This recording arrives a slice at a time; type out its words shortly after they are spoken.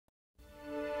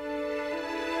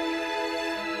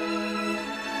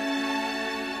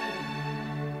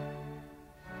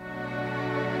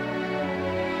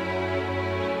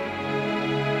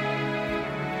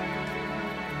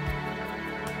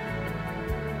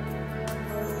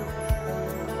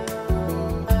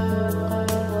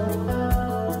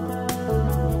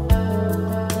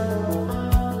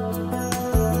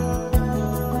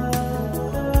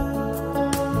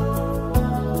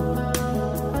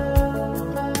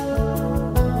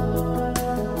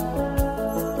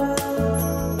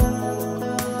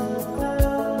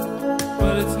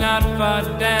far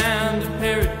down to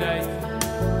paradise.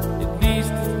 At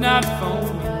least it's not for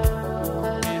me.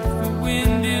 And if the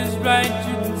wind is right,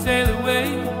 you can sail away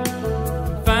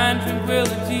and find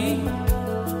tranquility.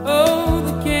 Oh,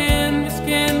 the canvas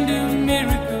can do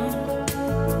miracles.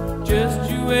 Just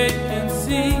you wait and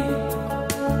see.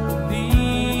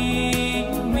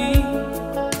 Believe me.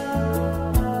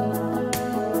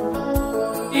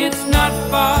 It's not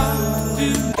far to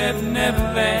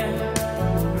Neverland.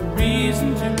 Reason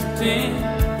to pretend.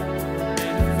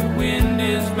 And if the wind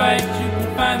is right, you can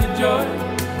find the joy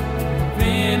of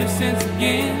innocence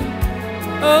again.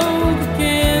 Oh, the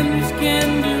canvas can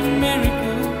do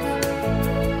miracles.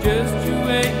 Just you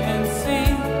wait and see.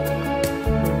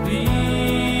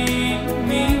 Believe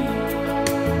me.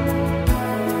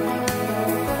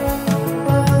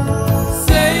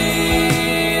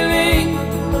 Sailing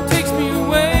takes me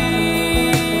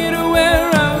away to where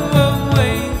I've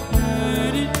always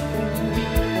heard it.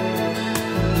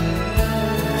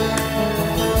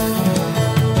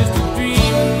 Just a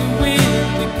dream of the wind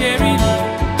that carried me.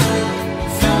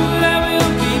 Soon I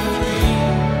will be free.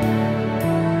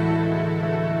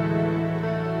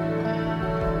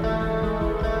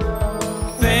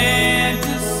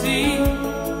 Fantasy,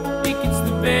 it gets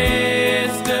the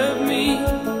best of me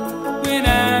when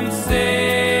I'm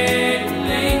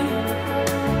sailing.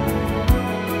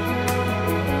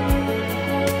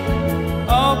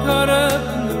 All caught up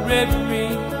in the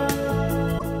reverie.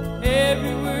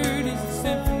 Every word is a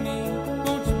symphony.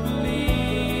 Won't you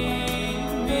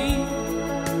believe me?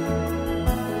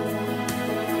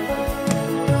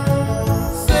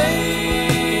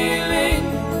 Sailing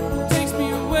takes me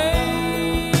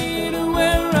away to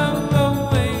where I've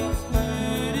always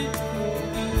heard it.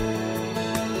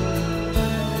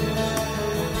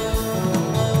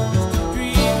 Just a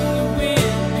dream of the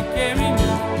wind to carry me.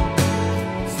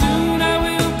 Soon I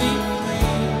will be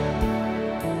free.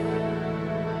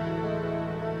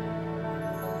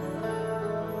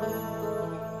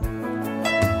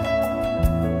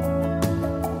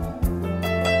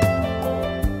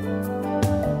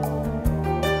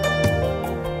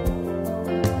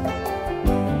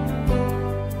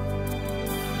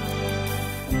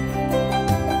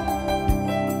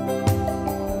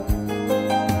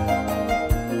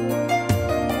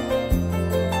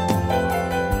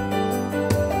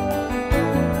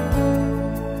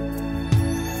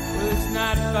 Well, it's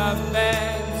not far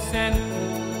back to Santa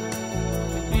Cruz.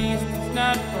 At least it's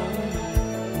not home.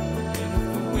 And if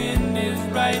the wind is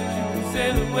right, you can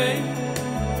sail away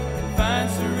and find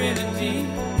serenity.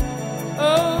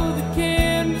 Oh, the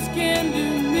canvas can do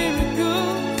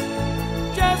miracles.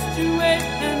 Just you wait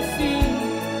and see.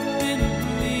 Then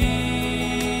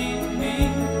believe me.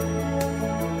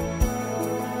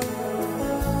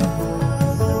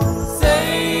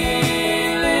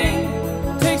 Sailing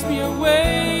takes me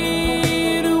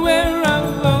away to where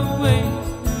I've always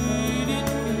heard it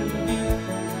could be.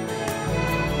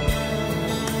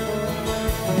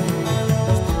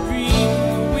 Just a dream of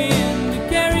the wind to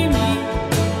carry me.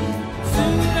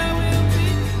 Soon I will be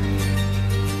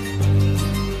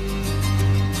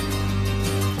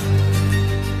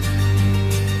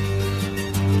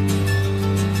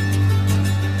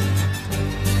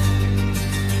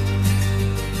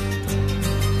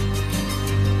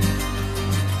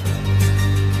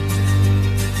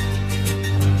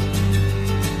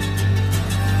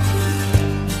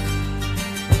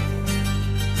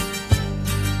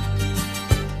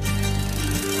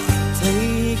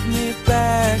Take me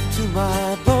back to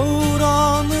my boat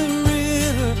on the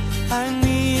river. I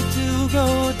need to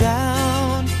go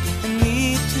down. I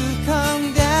need to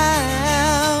come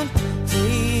down.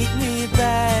 Take me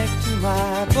back to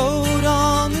my boat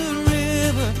on the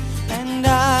river, and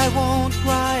I won't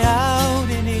cry out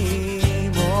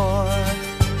anymore.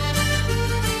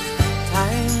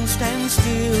 Time stands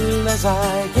still as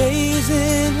I gaze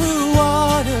in her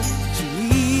water. She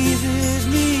eases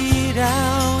me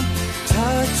down,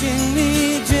 touching me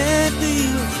gently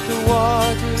with the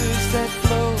waters that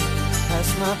flow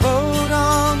past my boat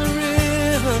on the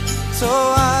river, so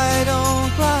I don't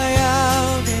cry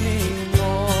out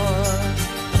anymore.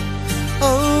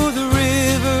 Oh, the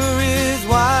river is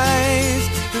wise.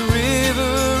 The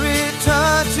river, it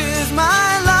touches my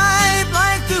life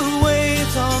like the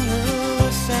waves on the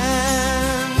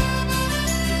sand.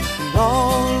 And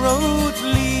all roads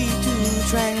lead to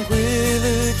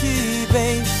tranquility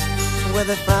base, where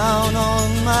the frown on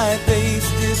my face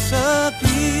disappears.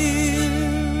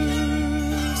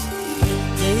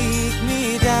 Take me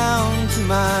down to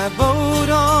my boat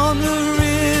on the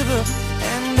river,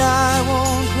 and I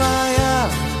won't cry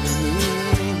out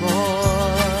anymore.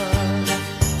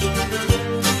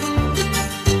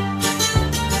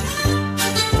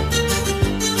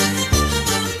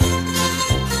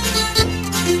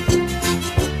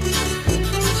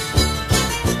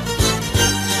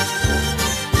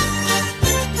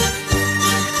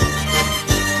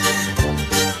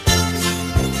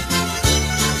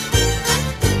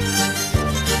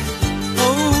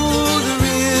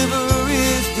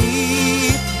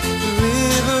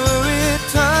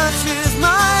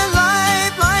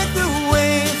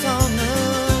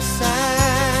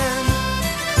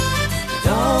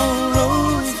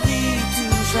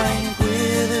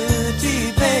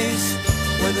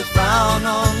 frown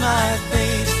on my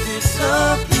face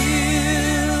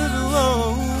disappears.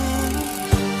 Oh,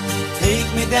 take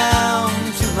me down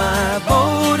to my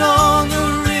boat on the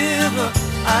river.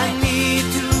 I need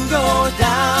to go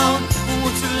down.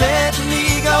 Won't you let me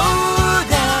go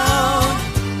down?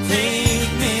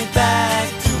 Take me back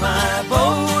to my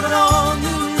boat on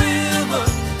the river,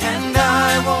 and I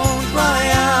won't cry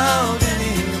out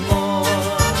anymore.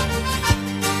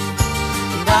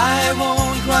 And I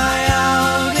won't cry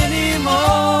out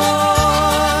anymore.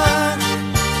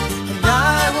 And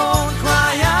I won't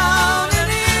cry out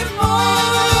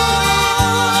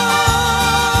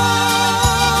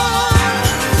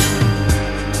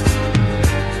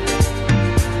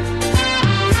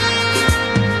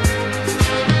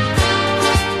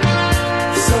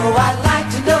So I'd like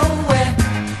to know where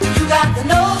you got the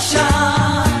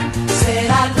notion. Said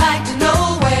I'd like to know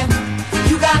where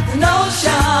you got the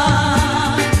notion.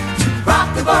 Rock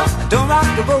the boat, Don't rock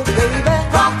the boat, baby.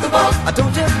 rock the boat, I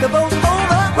don't tip the boat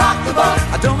over. rock the boat,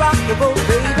 I don't rock the boat,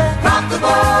 baby. rock the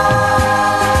boat.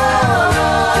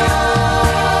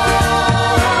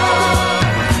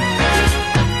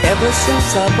 Ever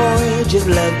since our voyage of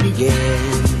love began,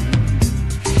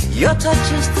 your touch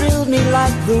has thrilled me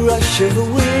like the rush of the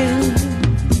wind,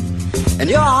 and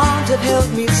your arms have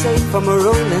held me safe from a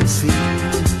rolling sea.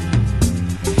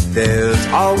 There's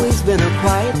always been a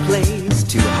quiet place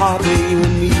to harbor you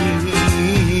and me.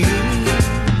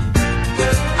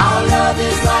 Our love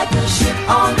is like a ship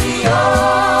on the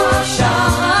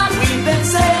ocean. We've been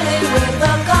sailing with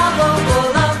a cargo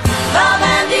full of love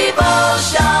and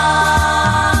devotion.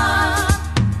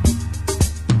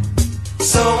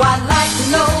 So I'd like to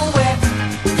know where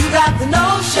you got the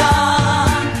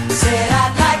notion. Said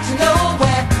I'd like to know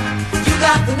where you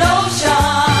got the notion.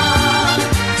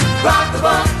 Rock the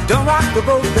boat, Don't rock the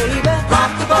boat, baby.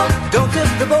 rock the boat, Don't tip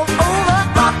the boat over.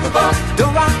 rock the boat,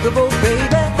 Don't rock the boat,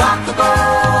 baby. rock the boat.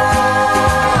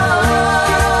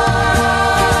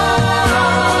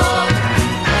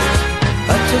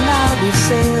 Up to now we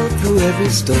sailed through every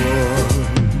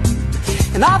storm,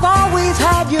 and I've always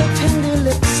had your tender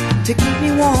lips to keep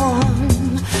me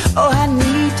warm. Oh, I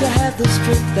need to have the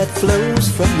strength that flows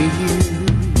from you.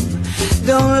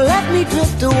 Don't let me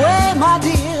drift away, my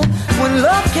dear, when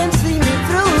love can see me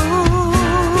through.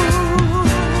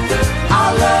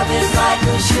 Our love is like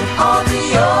a ship on the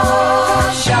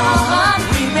ocean.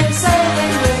 We've been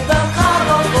sailing with a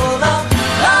cargo full of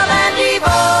love and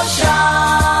devotion.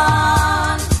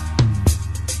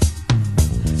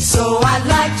 So I'd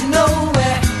like to know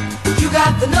where you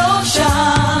got the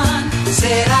notion.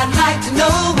 Said I'd like to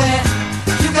know where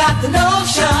you got the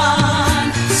notion.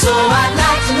 So I'd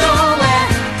like to know where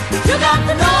you got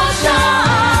the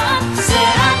notion.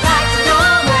 Said I'd like to know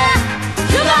where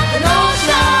you got the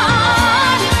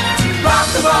notion. Rock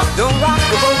the boat, Don't rock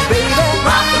the boat, baby.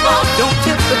 rock the boat, Don't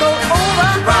tip the boat over.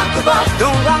 rock the boat,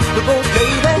 Don't rock the boat,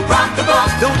 baby. rock the boat,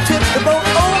 Don't tip the boat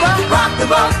over. rock the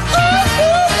boat,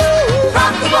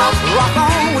 rock the boat, Rock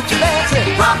on with your bad tip.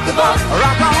 rock the boat,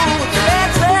 Rock on with your bad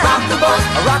tip. rock the boat,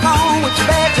 Rock on with your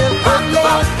bad tip. Rock the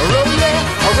boat. Roll yeah,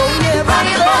 roll yeah, Rock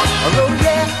the boat. roll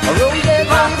yeah, roll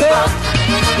yeah, rock the boat,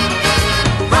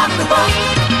 rock the boat,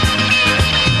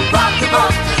 rock the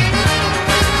boat,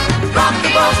 rock the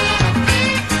boat,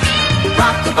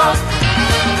 rock the boat,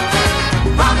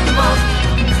 rock the boat.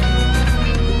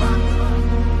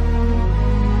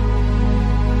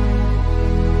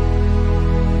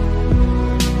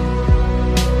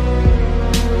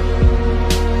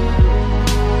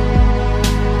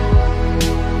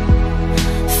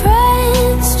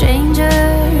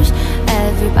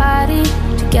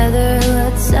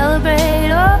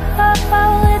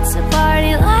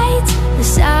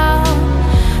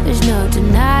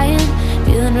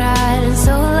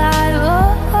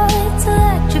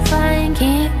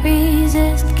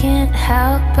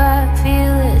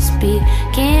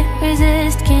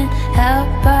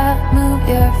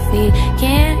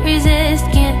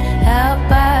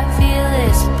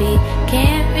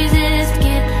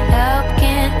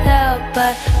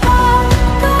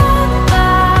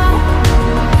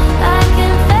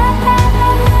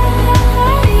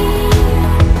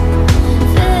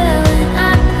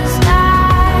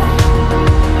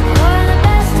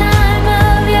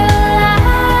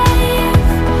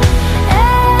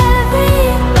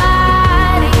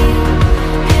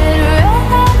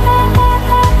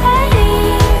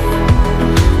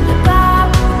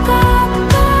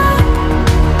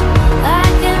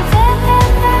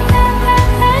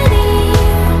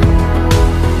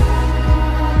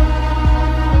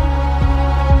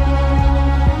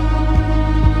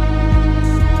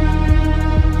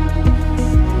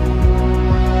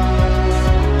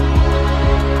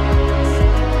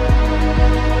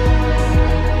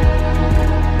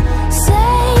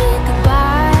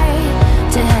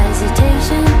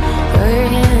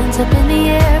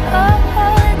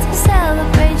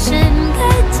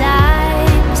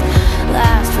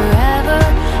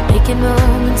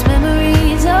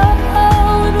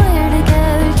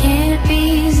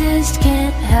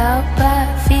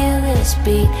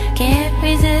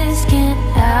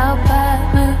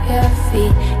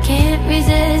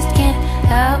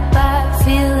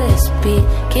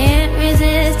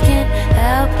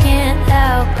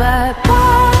 bye,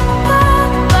 bye.